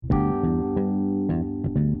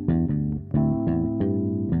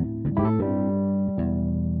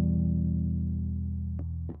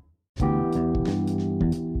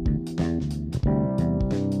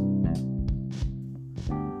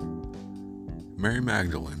Mary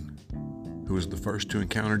Magdalene, who was the first to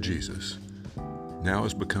encounter Jesus, now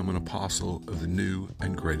has become an apostle of the new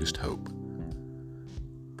and greatest hope.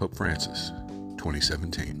 Pope Francis,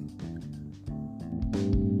 2017.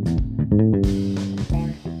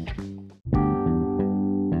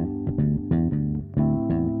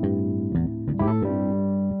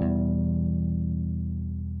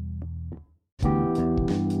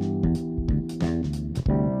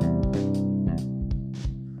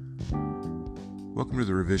 Welcome to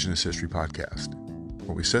the Revisionist History Podcast,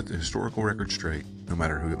 where we set the historical record straight, no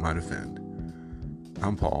matter who it might offend.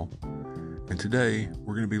 I'm Paul, and today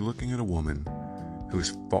we're going to be looking at a woman who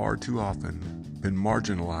has far too often been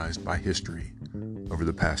marginalized by history over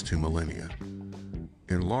the past 2 millennia,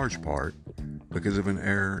 in large part because of an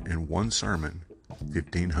error in one sermon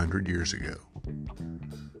 1,500 years ago.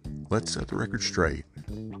 Let's set the record straight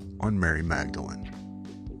on Mary Magdalene.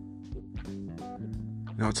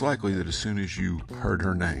 Now, it's likely that as soon as you heard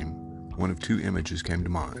her name, one of two images came to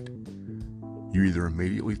mind. You either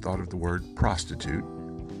immediately thought of the word prostitute,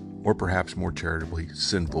 or perhaps more charitably,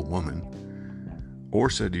 sinful woman,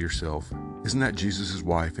 or said to yourself, isn't that Jesus'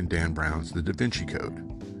 wife in Dan Brown's The Da Vinci Code?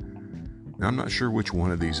 Now, I'm not sure which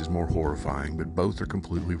one of these is more horrifying, but both are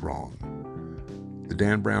completely wrong. The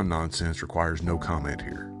Dan Brown nonsense requires no comment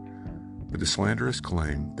here, but the slanderous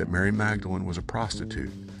claim that Mary Magdalene was a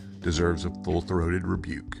prostitute deserves a full-throated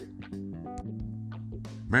rebuke.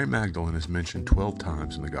 Mary Magdalene is mentioned 12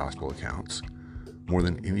 times in the Gospel accounts, more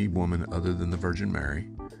than any woman other than the Virgin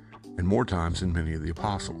Mary, and more times than many of the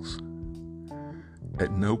apostles.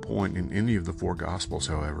 At no point in any of the 4 Gospels,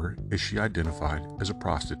 however, is she identified as a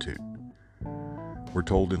prostitute. We're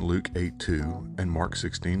told in Luke 8:2 and Mark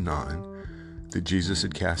 16:9 that Jesus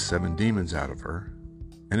had cast 7 demons out of her,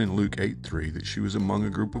 and in Luke 8:3 that she was among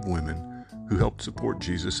a group of women who helped support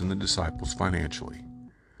Jesus and the disciples financially.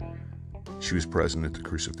 She was present at the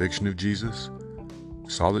crucifixion of Jesus,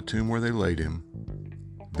 saw the tomb where they laid him,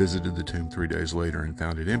 visited the tomb 3 days later and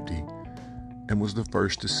found it empty, and was the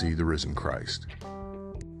first to see the risen Christ.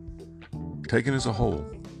 Taken as a whole,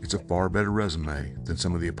 it's a far better resume than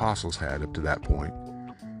some of the apostles had up to that point,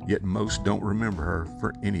 yet most don't remember her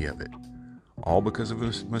for any of it, all because of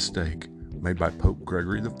a mistake made by Pope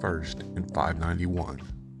Gregory I in 591.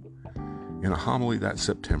 In a homily that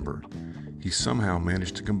September, he somehow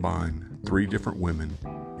managed to combine 3 different women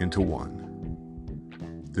into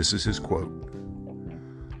one. This is his quote: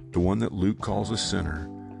 "The one that Luke calls a sinner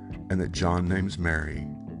and that John names Mary,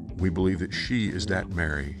 we believe that she is that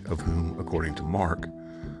Mary of whom, according to Mark,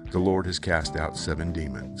 the Lord has cast out 7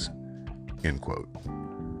 demons." End quote.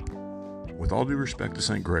 With all due respect to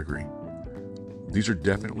St. Gregory, these are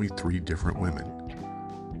definitely 3 different women.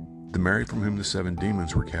 The Mary from whom the 7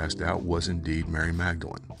 demons were cast out was indeed Mary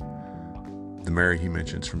Magdalene. The Mary he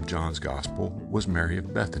mentions from John's Gospel was Mary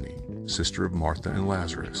of Bethany, sister of Martha and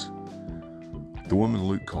Lazarus. The woman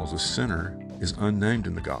Luke calls a sinner is unnamed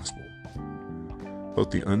in the Gospel.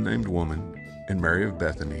 Both the unnamed woman and Mary of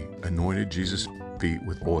Bethany anointed Jesus' feet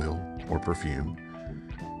with oil or perfume,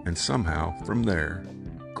 and somehow, from there,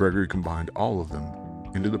 Gregory combined all of them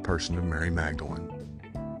into the person of Mary Magdalene.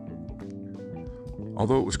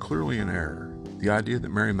 Although it was clearly an error, the idea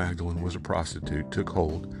that Mary Magdalene was a prostitute took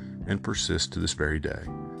hold and persists to this very day.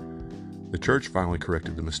 The Church finally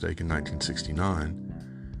corrected the mistake in 1969,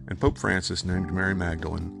 and Pope Francis named Mary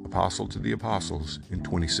Magdalene Apostle to the Apostles in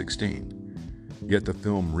 2016. Yet the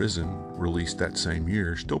film Risen, released that same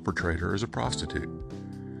year, still portrayed her as a prostitute.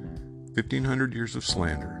 1,500 years of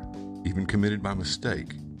slander, even committed by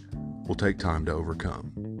mistake, will take time to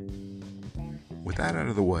overcome. With that out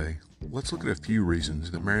of the way, let's look at a few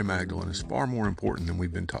reasons that Mary Magdalene is far more important than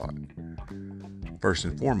we've been taught. First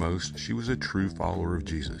and foremost, she was a true follower of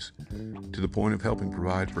Jesus, to the point of helping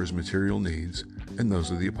provide for his material needs and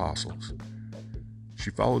those of the apostles.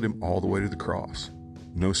 She followed him all the way to the cross,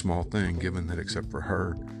 no small thing given that except for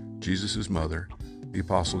her, Jesus' mother, the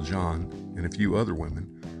Apostle John, and a few other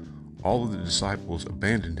women, all of the disciples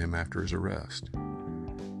abandoned him after his arrest.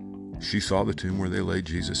 She saw the tomb where they laid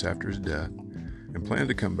Jesus after his death, and planned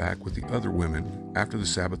to come back with the other women after the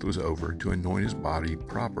Sabbath was over to anoint his body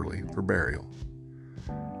properly for burial.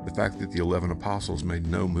 The fact that the 11 apostles made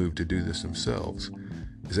no move to do this themselves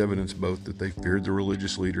is evidence both that they feared the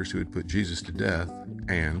religious leaders who had put Jesus to death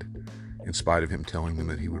and, in spite of him telling them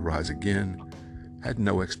that he would rise again, had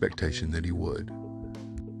no expectation that he would.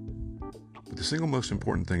 But the single most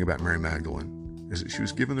important thing about Mary Magdalene is that she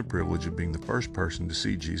was given the privilege of being the first person to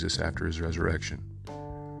see Jesus after his resurrection.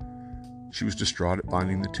 She was distraught at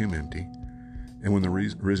finding the tomb empty, and when the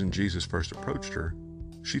risen Jesus first approached her,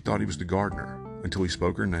 she thought he was the gardener until he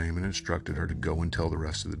spoke her name and instructed her to go and tell the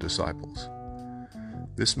rest of the disciples.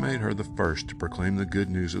 This made her the first to proclaim the good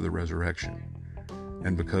news of the resurrection,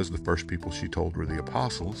 and because the first people she told were the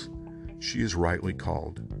apostles, she is rightly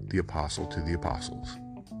called the Apostle to the Apostles.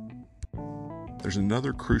 There's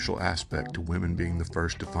another crucial aspect to women being the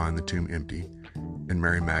first to find the tomb empty and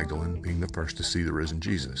Mary Magdalene being the first to see the risen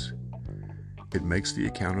Jesus. It makes the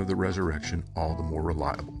account of the resurrection all the more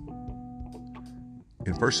reliable.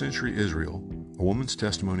 In first century Israel, a woman's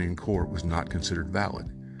testimony in court was not considered valid,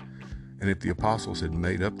 and if the apostles had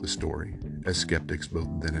made up the story, as skeptics both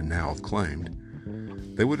then and now have claimed,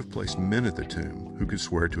 they would have placed men at the tomb who could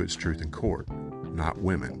swear to its truth in court, not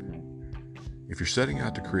women. If you're setting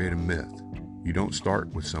out to create a myth, you don't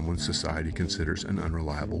start with someone society considers an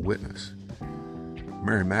unreliable witness.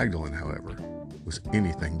 Mary Magdalene, however, was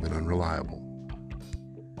anything but unreliable.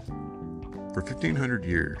 For 1,500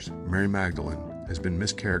 years, Mary Magdalene has been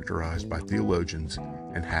mischaracterized by theologians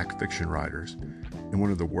and hack fiction writers in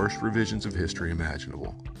one of the worst revisions of history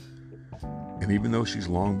imaginable. And even though she's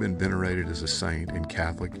long been venerated as a saint in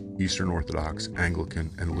Catholic, Eastern Orthodox,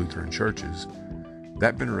 Anglican, and Lutheran churches,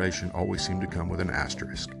 that veneration always seemed to come with an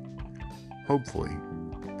asterisk. Hopefully,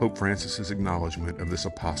 Pope Francis's acknowledgement of this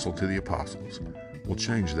apostle to the apostles will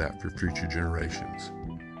change that for future generations.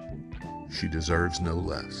 She deserves no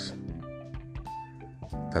less.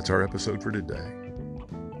 That's our episode for today.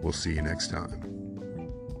 We'll see you next time.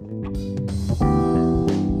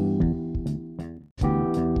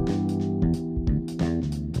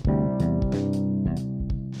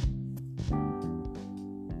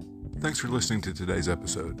 Thanks for listening to today's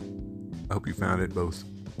episode. I hope you found it both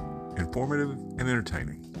informative and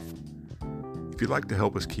entertaining. If you'd like to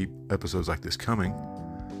help us keep episodes like this coming,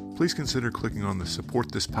 please consider clicking on the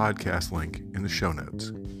Support This Podcast link in the show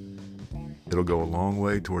notes. It'll go a long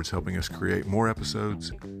way towards helping us create more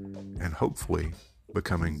episodes and hopefully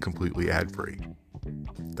becoming completely ad-free.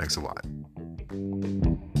 Thanks a lot.